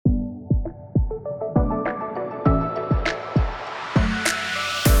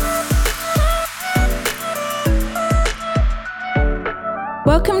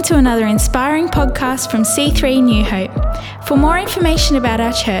Welcome to another inspiring podcast from C3 New Hope. For more information about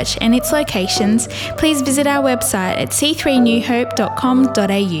our church and its locations, please visit our website at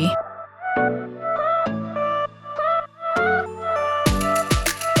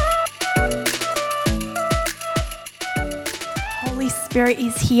Holy Spirit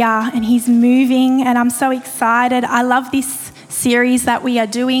is here and He's moving, and I'm so excited. I love this series that we are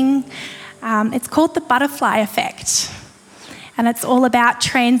doing. It's called The Butterfly Effect. And it's all about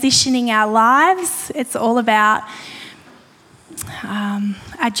transitioning our lives. It's all about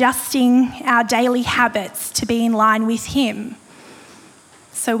adjusting our daily habits to be in line with Him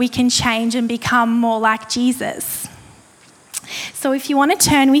so we can change and become more like Jesus. So if you want to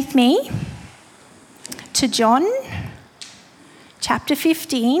turn with me to John chapter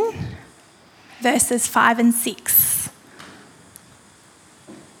 15, verses 5 and 6.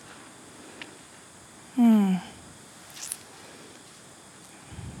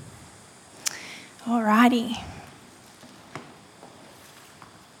 Alrighty.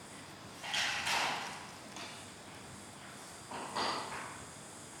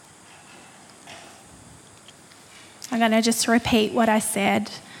 I'm going to just repeat what I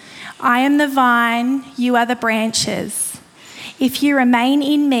said. I am the vine, you are the branches. If you remain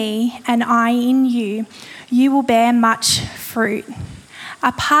in me and I in you, you will bear much fruit.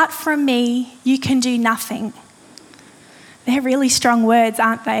 Apart from me, you can do nothing. They're really strong words,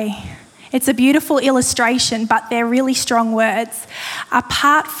 aren't they? It's a beautiful illustration, but they're really strong words.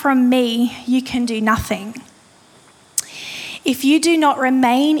 Apart from me, you can do nothing. If you do not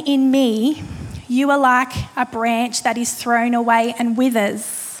remain in me, you are like a branch that is thrown away and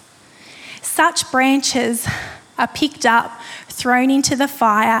withers. Such branches are picked up, thrown into the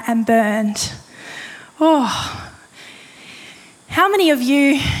fire and burned. Oh, how many of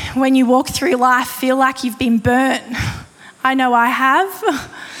you, when you walk through life, feel like you've been burnt? I know I have.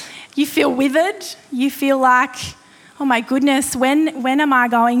 You feel withered. You feel like, oh my goodness, when am I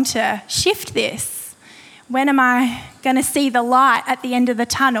going to shift this? When am I going to see the light at the end of the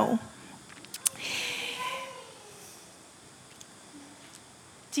tunnel?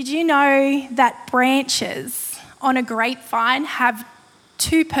 Did you know that branches on a grapevine have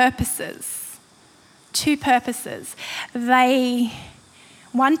two purposes? Two purposes.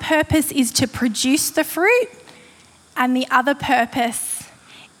 One purpose is to produce the fruit, and the other purpose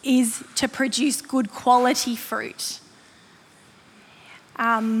is to produce good quality fruit.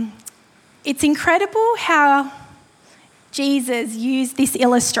 It's incredible how Jesus used this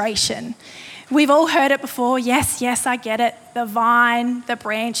illustration. We've all heard it before. Yes, I get it. The vine, the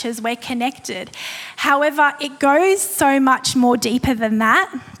branches, we're connected. However, it goes so much more deeper than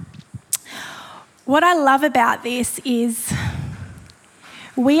that. What I love about this is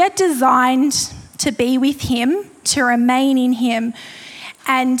we are designed to be with Him, to remain in Him.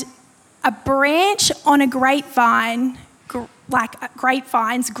 And a branch on a grapevine, like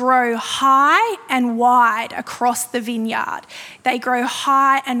grapevines, grow high and wide across the vineyard. They grow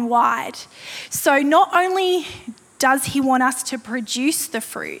high and wide. So not only does He want us to produce the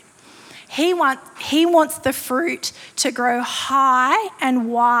fruit, He wants the fruit to grow high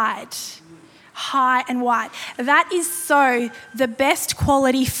and wide. High and wide. That is so the best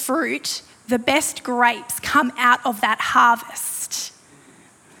quality fruit, the best grapes come out of that harvest.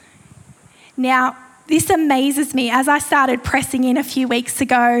 Now, this amazes me as I started pressing in a few weeks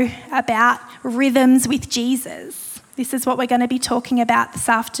ago about rhythms with Jesus. This is what we're going to be talking about this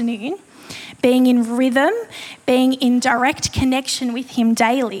afternoon. Being in rhythm, being in direct connection with Him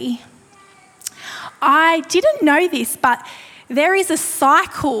daily. I didn't know this, but there is a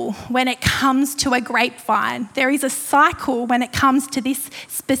cycle when it comes to a grapevine. There is a cycle when it comes to this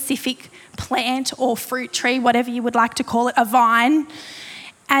specific plant or fruit tree, whatever you would like to call it, a vine.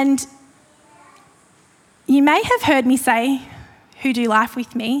 And you may have heard me say, who do life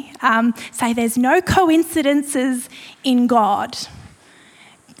with me, say there's no coincidences in God.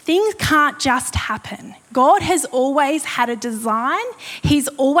 Things can't just happen. God has always had a design. He's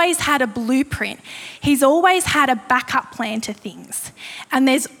always had a blueprint. He's always had a backup plan to things. And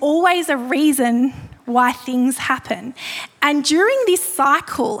there's always a reason why things happen. And during this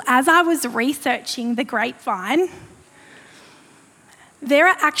cycle, as I was researching the grapevine, there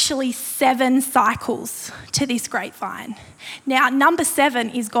are actually 7 cycles to this grapevine. Now, number 7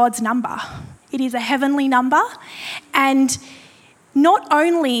 is God's number. It is a heavenly number. And not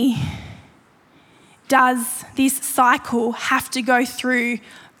only does this cycle have to go through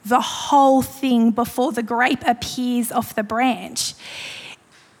the whole thing before the grape appears off the branch,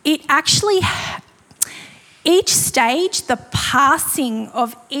 it actually, each stage, the passing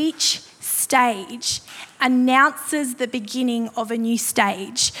of each stage announces the beginning of a new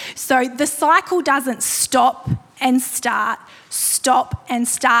stage. So the cycle doesn't stop and start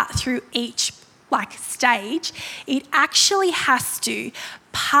through each stage. It actually has to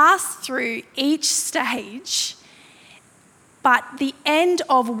pass through each stage, but the end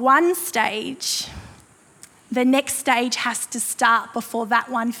of one stage, the next stage has to start before that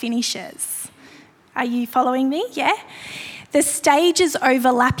one finishes. Are you following me? Yeah? The stages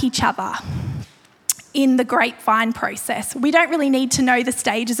overlap each other in the grapevine process. We don't really need to know the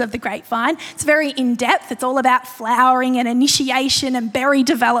stages of the grapevine. It's very in-depth. It's all about flowering and initiation and berry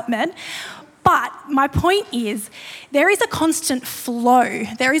development. But my point is, there is a constant flow,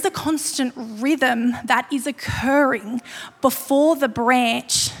 there is a constant rhythm that is occurring before the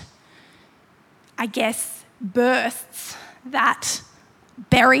branch, births that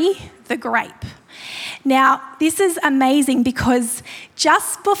berry, the grape. Now, this is amazing because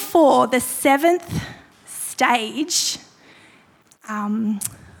just before the 7th stage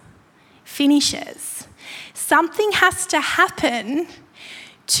finishes, something has to happen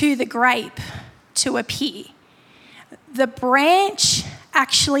to the grape to appear. The branch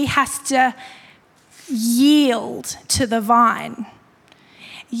actually has to yield to the vine.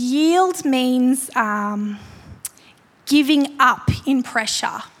 Yield means giving up in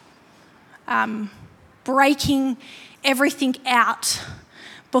pressure, breaking everything out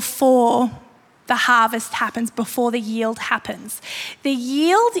before the harvest happens, before the yield happens. The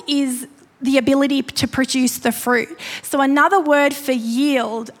yield is the ability to produce the fruit. So another word for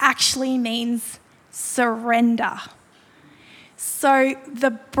yield actually means surrender. So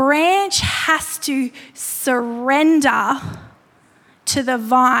the branch has to surrender to the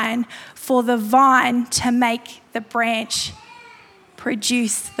vine for the vine to make the branch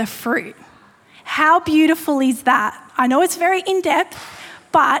produce the fruit. How beautiful is that? I know it's very in-depth,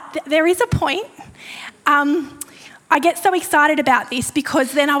 but there is a point. I get so excited about this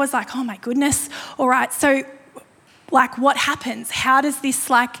because then I was like, oh my goodness, all right, so what happens? How does this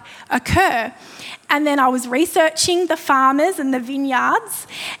occur? And then I was researching the farmers and the vineyards,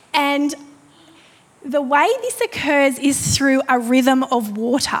 and the way this occurs is through a rhythm of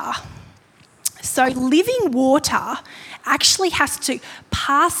water. So living water actually has to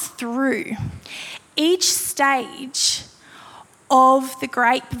pass through each stage of the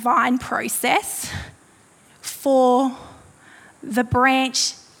grapevine process for the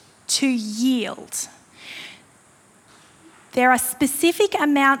branch to yield. There are specific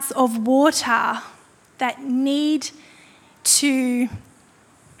amounts of water that need to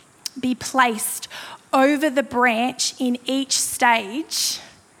be placed over the branch in each stage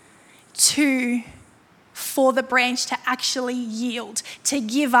for the branch to actually yield, to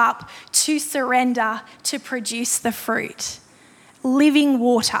give up, to surrender, to produce the fruit. Living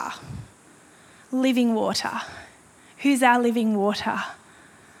water. Living water. Who's our living water?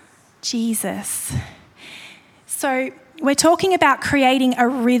 Jesus. So we're talking about creating a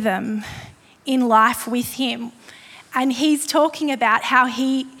rhythm in life with him. And he's talking about how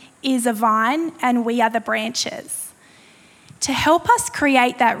he is a vine and we are the branches. To help us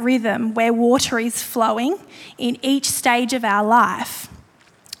create that rhythm where water is flowing in each stage of our life,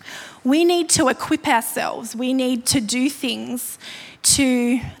 we need to equip ourselves. We need to do things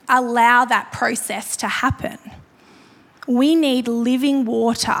to allow that process to happen. We need living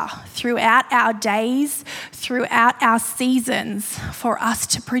water throughout our days, throughout our seasons, for us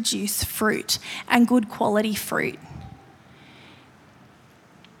to produce fruit and good quality fruit.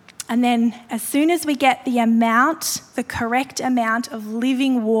 And then as soon as we get the correct amount of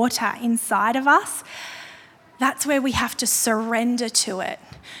living water inside of us, that's where we have to surrender to it.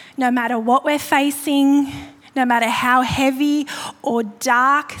 No matter what we're facing, no matter how heavy or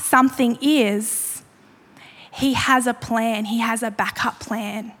dark something is, he has a plan. He has a backup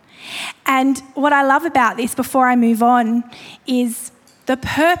plan. And what I love about this, before I move on, is the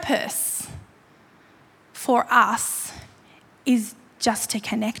purpose for us is just to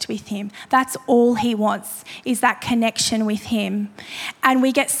connect with him. That's all he wants, is that connection with him. And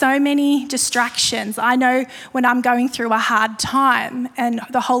we get so many distractions. I know when I'm going through a hard time and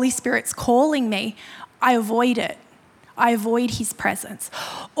the Holy Spirit's calling me, I avoid it. I avoid his presence.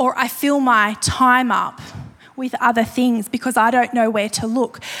 Or I fill my time up with other things because I don't know where to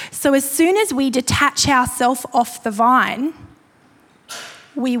look. So as soon as we detach ourselves off the vine,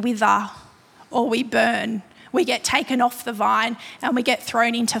 we wither or we burn. We get taken off the vine and we get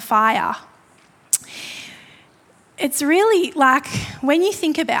thrown into fire. It's really when you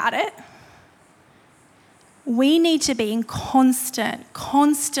think about it, we need to be in constant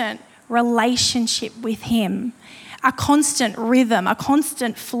relationship with him, a constant rhythm, a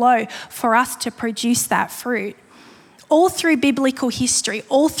constant flow for us to produce that fruit. All through biblical history,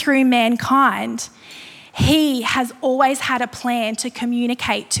 all through mankind, he has always had a plan to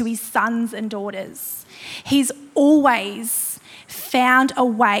communicate to his sons and daughters. He's always found a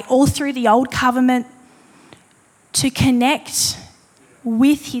way, all through the old covenant, to connect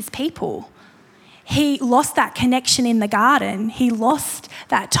with his people. He lost that connection in the garden. He lost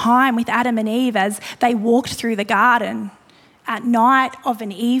that time with Adam and Eve as they walked through the garden at night of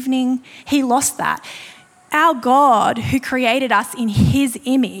an evening. He lost that. Our God, who created us in his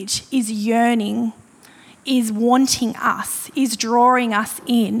image, is yearning, is wanting us, is drawing us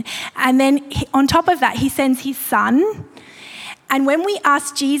in. And then on top of that, he sends his son. And when we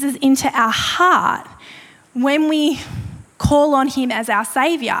ask Jesus into our heart, when we call on him as our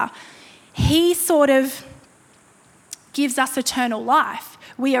saviour, he sort of gives us eternal life.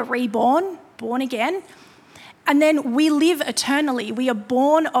 We are reborn, born again, and then we live eternally. We are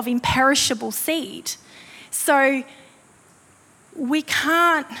born of imperishable seed. So we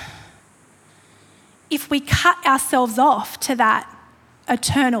can't, if we cut ourselves off to that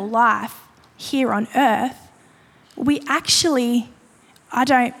eternal life here on earth, we actually, I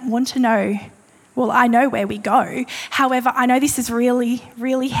don't want to know, well, I know where we go. However, I know this is really,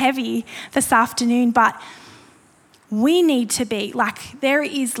 really heavy this afternoon, but we need to be, there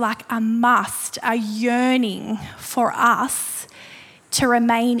is a must, a yearning for us to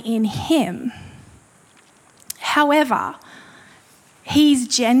remain in him. However, he's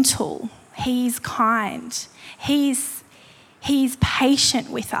gentle, he's kind, he's patient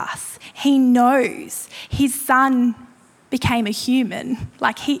with us. He knows his son became a human,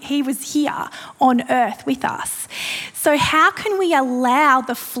 he was here on earth with us. So how can we allow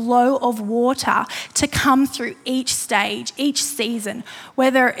the flow of water to come through each stage, each season,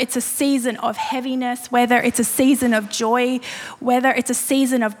 whether it's a season of heaviness, whether it's a season of joy, whether it's a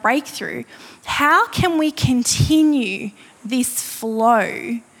season of breakthrough? How can we continue this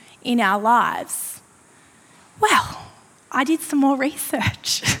flow in our lives? Well, I did some more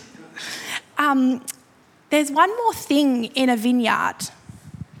research. There's one more thing in a vineyard.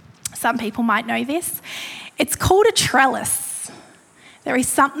 Some people might know this. It's called a trellis. There is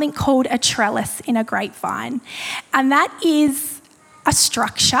something called a trellis in a grapevine, and that is a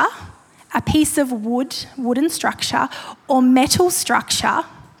structure, a piece of wooden structure or metal structure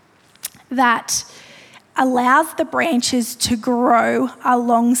that allows the branches to grow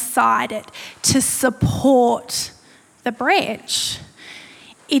alongside it to support the branch.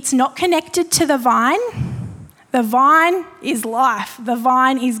 It's not connected to the vine. The vine is life. The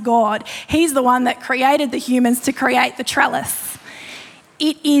vine is God. He's the one that created the humans to create the trellis.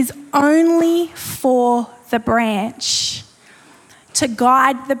 It is only for the branch, to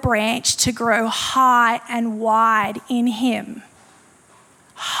guide the branch to grow high and wide in him.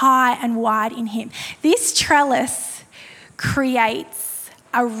 High and wide in him. This trellis creates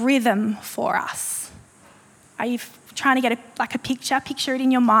a rhythm for us. Are you trying to get a picture? Picture it in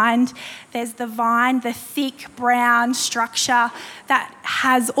your mind. There's the vine, the thick brown structure that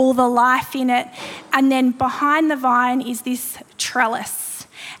has all the life in it. And then behind the vine is this trellis.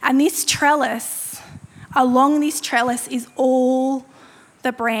 And this trellis, along this trellis is all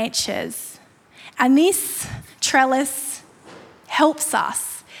the branches. And this trellis helps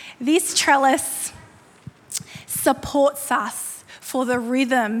us. This trellis supports us for the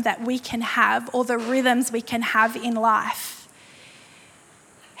rhythm that we can have, or the rhythms we can have in life.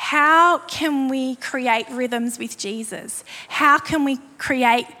 How can we create rhythms with Jesus? How can we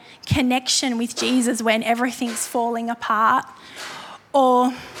create connection with Jesus when everything's falling apart?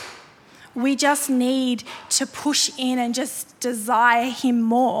 Or we just need to push in and just desire him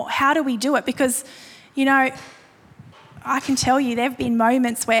more? How do we do it? Because, I can tell you there have been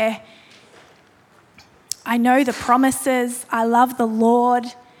moments where I know the promises, I love the Lord,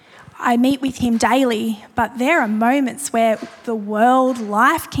 I meet with him daily, but there are moments where the world,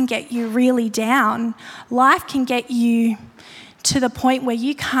 life can get you really down. Life can get you to the point where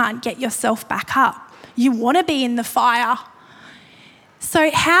you can't get yourself back up. You want to be in the fire. So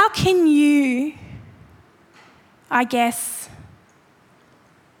how can you, how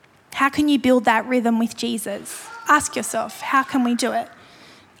can you build that rhythm with Jesus? Ask yourself, how can we do it?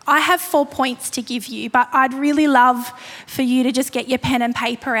 I have 4 points to give you, but I'd really love for you to just get your pen and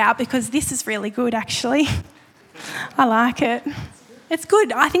paper out, because this is really good, actually. I like it. It's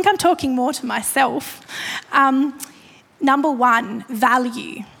good. I think I'm talking more to myself. Number 1,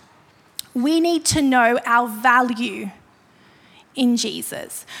 value. We need to know our value in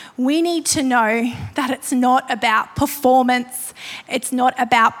Jesus. We need to know that it's not about performance. It's not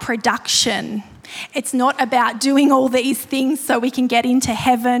about production. It's not about doing all these things so we can get into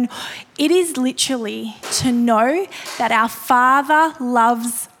heaven. It is literally to know that our Father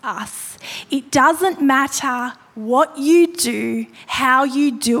loves us. It doesn't matter what you do, how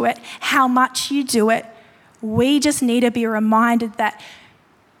you do it, how much you do it. We just need to be reminded that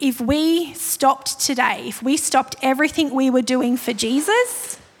if we stopped today, if we stopped everything we were doing for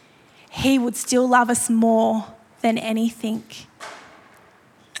Jesus, he would still love us more than anything.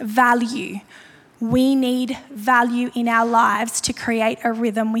 Value. We need value in our lives to create a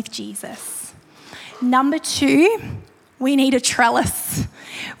rhythm with Jesus. Number 2, we need a trellis.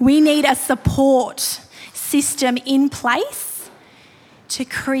 We need a support system in place to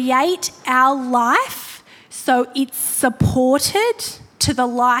create our life so it's supported to the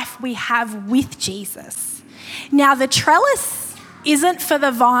life we have with Jesus. Now, the trellis isn't for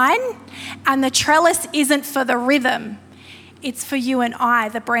the vine and the trellis isn't for the rhythm. It's for you and I,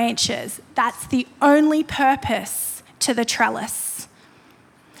 the branches. That's the only purpose to the trellis.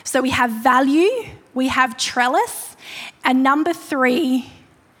 So we have value, we have trellis, and number 3,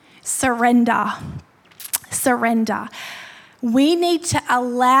 surrender. Surrender. We need to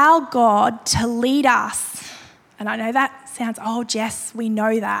allow God to lead us. And I know that sounds, oh, Jess, we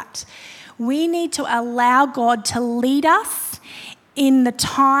know that. We need to allow God to lead us in the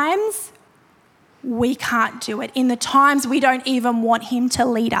times we can't do it, in the times we don't even want him to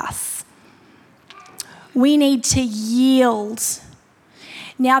lead us. We need to yield.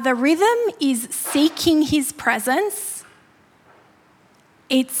 Now, the rhythm is seeking his presence.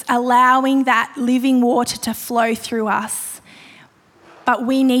 It's allowing that living water to flow through us. But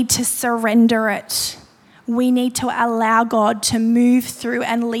we need to surrender it. We need to allow God to move through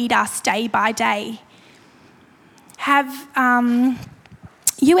and lead us day by day. Have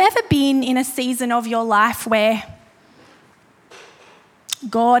you ever been in a season of your life where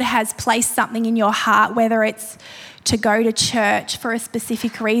God has placed something in your heart, whether it's to go to church for a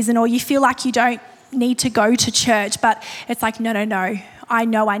specific reason, or you feel like you don't need to go to church, but it's like, no, I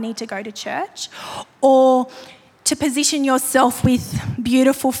know I need to go to church, or to position yourself with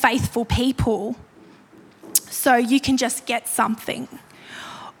beautiful, faithful people so you can just get something,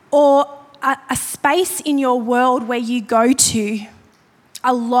 or a space in your world where you go to,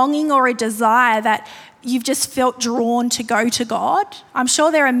 a longing or a desire that you've just felt drawn to go to God. I'm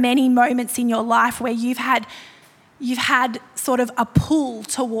sure there are many moments in your life where you've had sort of a pull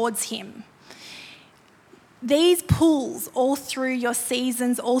towards him. These pulls all through your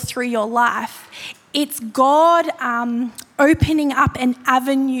seasons, all through your life, it's God opening up an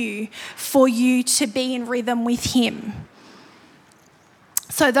avenue for you to be in rhythm with him.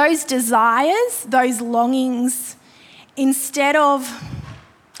 So those desires, those longings, instead of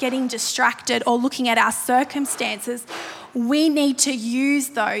getting distracted or looking at our circumstances, we need to use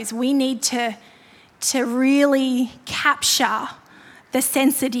those. We need to really capture the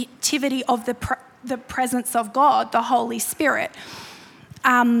sensitivity of the presence of God, the Holy Spirit.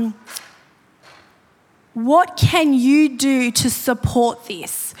 What can you do to support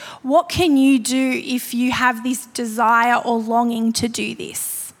this? What can you do if you have this desire or longing to do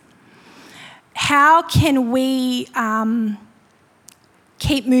this? How can we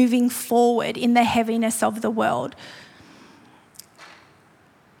keep moving forward in the heaviness of the world?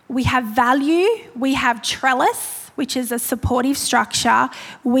 We have value, we have trellis, which is a supportive structure.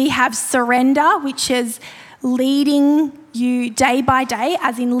 We have surrender, which is leading you day by day,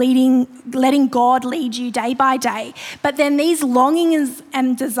 as in letting God lead you day by day. But then these longings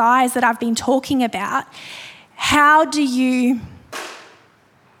and desires that I've been talking about, how do you,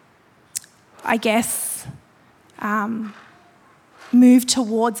 move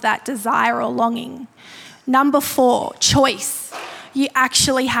towards that desire or longing? Number 4, choice. You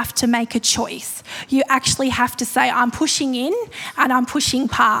actually have to make a choice. You actually have to say, I'm pushing in and I'm pushing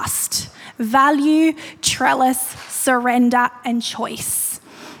past. Value, trellis, surrender, and choice.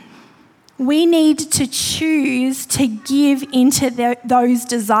 We need to choose to give into those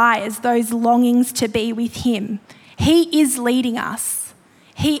desires, those longings to be with him. He is leading us.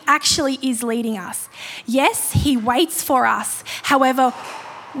 He actually is leading us. Yes, he waits for us. However,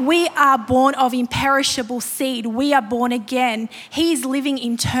 we are born of imperishable seed. We are born again. He is living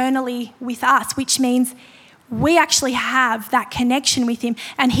internally with us, which means we actually have that connection with him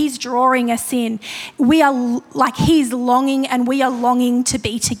and he's drawing us in. We are like he's longing and we are longing to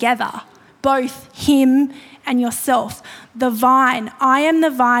be together, both him and yourself. The vine, I am the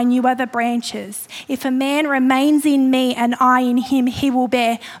vine, you are the branches. If a man remains in me and I in him, he will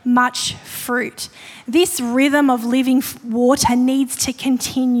bear much fruit. This rhythm of living water needs to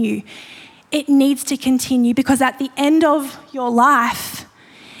continue. It needs to continue because at the end of your life,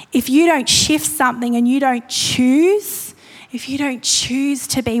 if you don't shift something and if you don't choose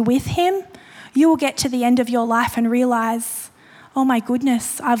to be with him, you will get to the end of your life and realise, oh my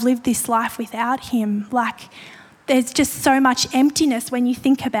goodness, I've lived this life without him. Like, there's just so much emptiness when you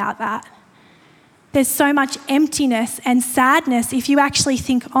think about that. There's so much emptiness and sadness if you actually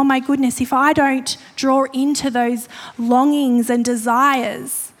think, oh my goodness, if I don't draw into those longings and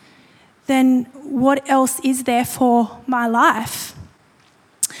desires, then what else is there for my life?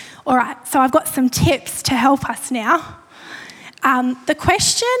 All right, so I've got some tips to help us now. The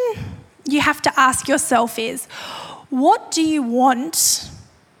question you have to ask yourself is, what do you want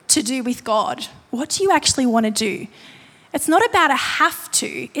to do with God? What do you actually want to do? It's not about a have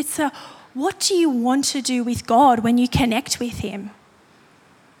to, it's a what do you want to do with God when you connect with him?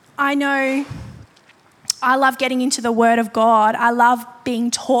 I know I love getting into the Word of God. I love being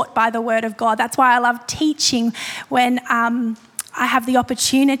taught by the Word of God. That's why I love teaching when I have the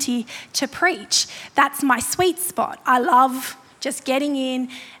opportunity to preach. That's my sweet spot. I love just getting in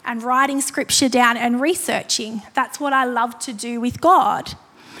and writing scripture down and researching. That's what I love to do with God.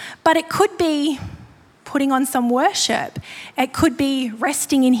 But it could be putting on some worship. It could be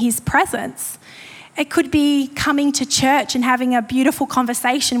resting in his presence. It could be coming to church and having a beautiful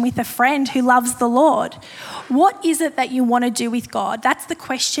conversation with a friend who loves the Lord. What is it that you want to do with God? That's the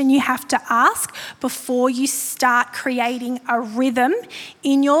question you have to ask before you start creating a rhythm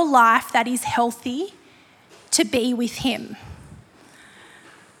in your life that is healthy to be with him.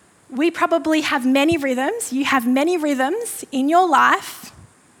 We probably have many rhythms. You have many rhythms in your life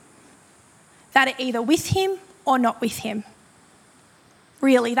that are either with him or not with him.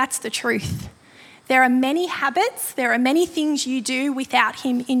 Really, that's the truth. There are many habits, there are many things you do without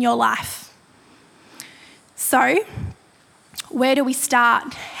him in your life. So, where do we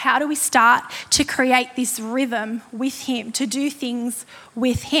start? How do we start to create this rhythm with him, to do things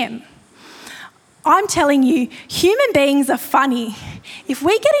with him? I'm telling you, human beings are funny. If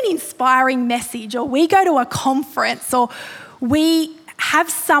we get an inspiring message, or we go to a conference, or we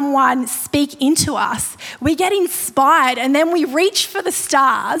have someone speak into us, we get inspired and then we reach for the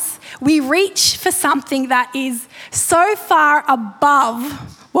stars. We reach for something that is so far above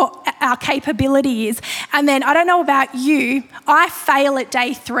what our capability is. And then, I don't know about you, I fail at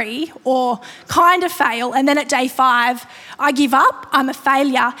day 3 or kind of fail, and then at day 5, I give up, I'm a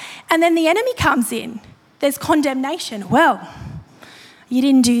failure, and then the enemy comes in. There's condemnation. Well, you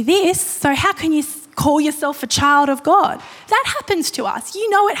didn't do this, so how can you call yourself a child of God? That happens to us. You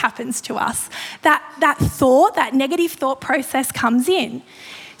know it happens to us. That thought, that negative thought process comes in.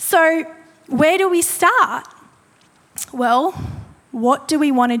 So where do we start? Well, what do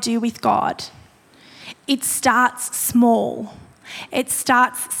we want to do with God? It starts small. It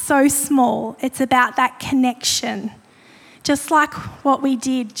starts so small. It's about that connection. Just like what we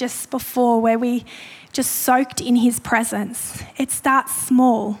did just before, where we just soaked in his presence. It starts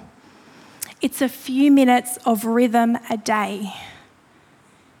small. It's a few minutes of rhythm a day.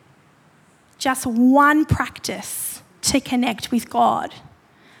 Just one practice to connect with God.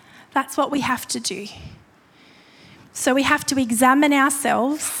 That's what we have to do. So we have to examine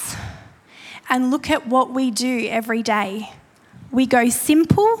ourselves and look at what we do every day. We go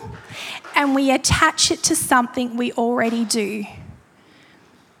simple and we attach it to something we already do.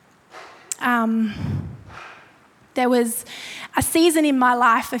 There was a season in my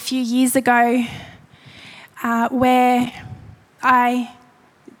life a few years ago where I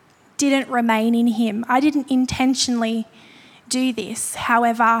didn't remain in him. I didn't intentionally do this.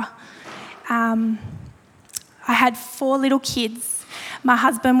 However, I had 4 little kids. My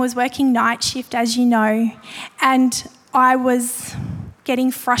husband was working night shift, as you know, and I was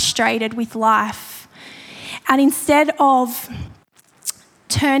getting frustrated with life. And instead of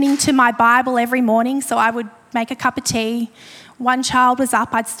turning to my Bible every morning, so I would make a cup of tea. One child was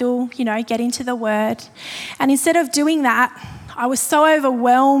up, I'd still, get into the Word. And instead of doing that, I was so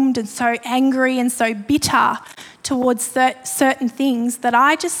overwhelmed and so angry and so bitter towards certain things that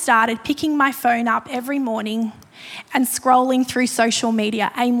I just started picking my phone up every morning and scrolling through social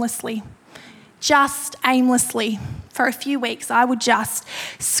media aimlessly. Just aimlessly. For a few weeks, I would just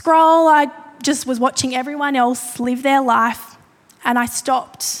scroll. I just was watching everyone else live their life, and I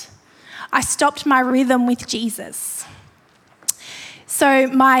stopped. I stopped my rhythm with Jesus. So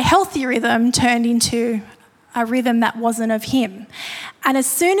my healthy rhythm turned into a rhythm that wasn't of him. And as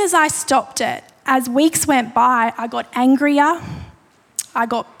soon as I stopped it, as weeks went by, I got angrier, I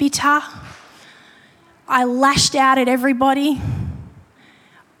got bitter, I lashed out at everybody.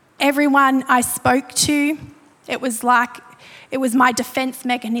 Everyone I spoke to, it was my defense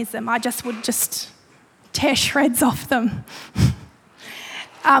mechanism. I would tear shreds off them.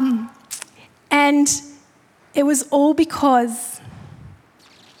 And it was all because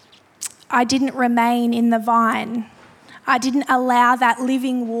I didn't remain in the vine. I didn't allow that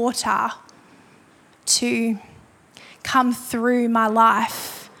living water to come through my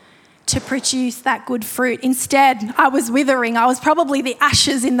life to produce that good fruit. Instead, I was withering. I was probably the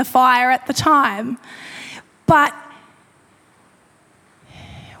ashes in the fire at the time. But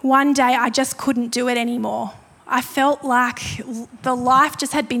one day I just couldn't do it anymore. I felt like the life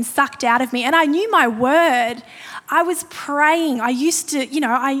just had been sucked out of me. And I knew my word. I was praying. I used to,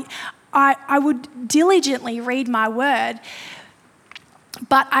 I would diligently read my word.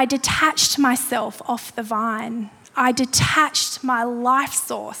 But I detached myself off the vine. I detached my life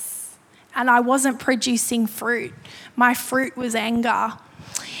source. And I wasn't producing fruit. My fruit was anger.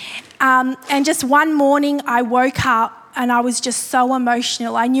 And just one morning I woke up and I was just so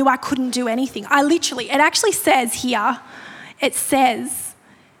emotional. I knew I couldn't do anything. It actually says here, it says,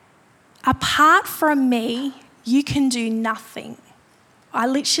 apart from me, you can do nothing. I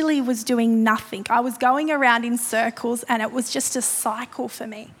literally was doing nothing. I was going around in circles and it was just a cycle for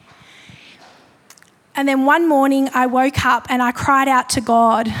me. And then one morning I woke up and I cried out to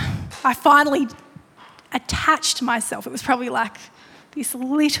God. I finally attached myself. It was probably like this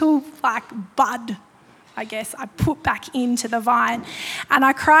little bud, I guess, I put back into the vine. And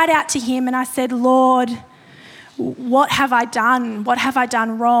I cried out to him and I said, Lord, what have I done? What have I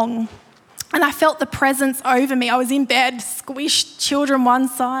done wrong? And I felt the presence over me. I was in bed, squished, children one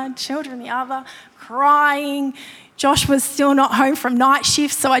side, children the other, crying. Josh was still not home from night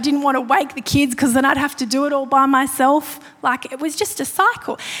shift, so I didn't want to wake the kids because then I'd have to do it all by myself. It was just a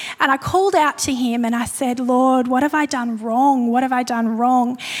cycle. And I called out to him and I said, Lord, what have I done wrong? What have I done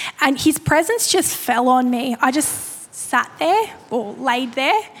wrong? And his presence just fell on me. I just sat there or laid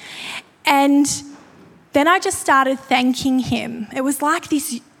there. And then I just started thanking him. It was like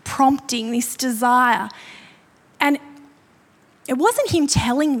this prompting, this desire. And it wasn't him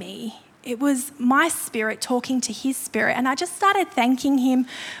telling me. It was my spirit talking to his spirit. And I just started thanking him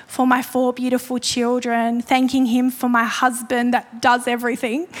for my 4 beautiful children, thanking him for my husband that does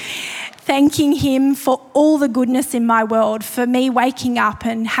everything, thanking him for all the goodness in my world, for me waking up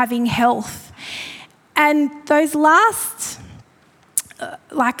and having health. And those last,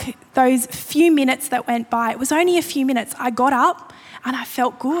 those few minutes that went by, it was only a few minutes, I got up and I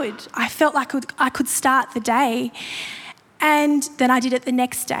felt good. I felt like I could start the day. And then I did it the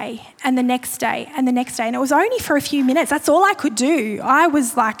next day and the next day and the next day. And it was only for a few minutes. That's all I could do. I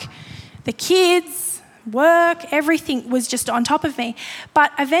was like, the kids, work, everything was just on top of me.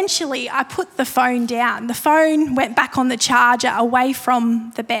 But eventually I put the phone down. The phone went back on the charger away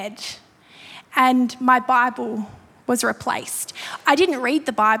from the bed. And my Bible was replaced. I didn't read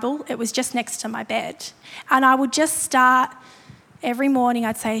the Bible. It was just next to my bed. And I would just start. Every morning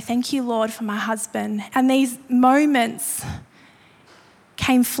I'd say, thank you, Lord, for my husband. And these moments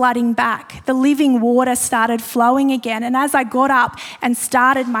came flooding back. The living water started flowing again. And as I got up and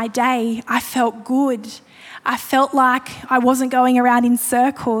started my day, I felt good. I felt like I wasn't going around in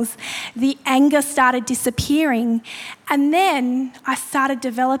circles. The anger started disappearing. And then I started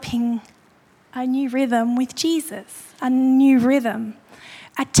developing a new rhythm with Jesus, a new rhythm.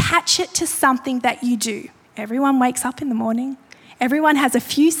 Attach it to something that you do. Everyone wakes up in the morning. Everyone has a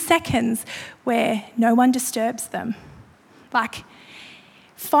few seconds where no one disturbs them.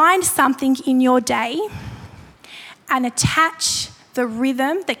 Find something in your day and attach the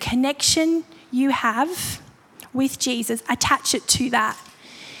rhythm, the connection you have with Jesus, attach it to that.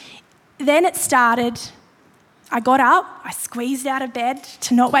 Then it started, I got up, I squeezed out of bed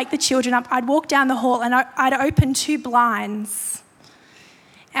to not wake the children up. I'd walk down the hall and I'd open 2 blinds.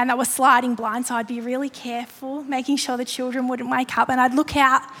 And they were sliding blinds, so I'd be really careful, making sure the children wouldn't wake up. And I'd look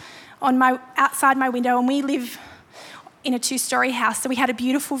out outside my window, and we live in a 2-story house, so we had a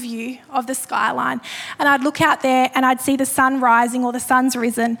beautiful view of the skyline. And I'd look out there and I'd see the sun rising or the sun's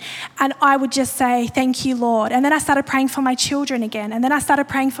risen, and I would just say, thank you, Lord. And then I started praying for my children again, and then I started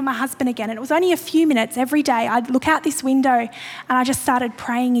praying for my husband again. And it was only a few minutes every day. I'd look out this window and I just started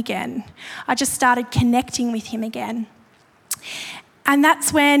praying again. I just started connecting with him again. And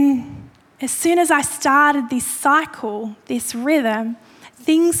that's when, as soon as I started this cycle, this rhythm,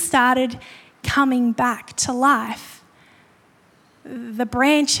 things started coming back to life. The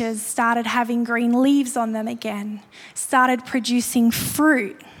branches started having green leaves on them again, started producing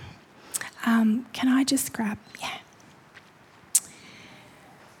fruit. Can I just grab? Yeah.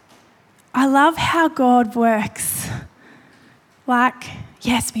 I love how God works.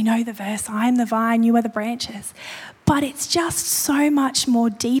 Yes, we know the verse, I am the vine, you are the branches. But it's just so much more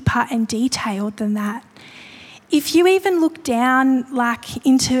deeper and detailed than that. If you even look down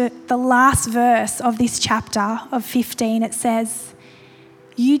into the last verse of this chapter of 15, it says,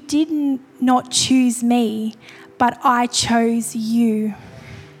 "You did not choose me, but I chose you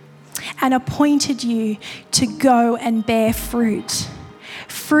and appointed you to go and bear fruit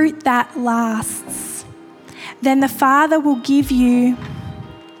that lasts. Then the Father will give you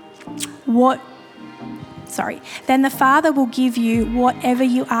whatever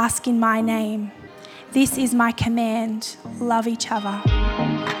you ask in my name. This is my command, love each other."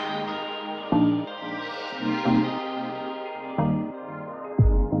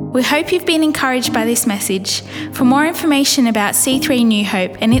 We hope you've been encouraged by this message. For more information about C3 New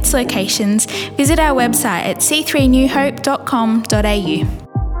Hope and its locations, visit our website at c3newhope.com.au.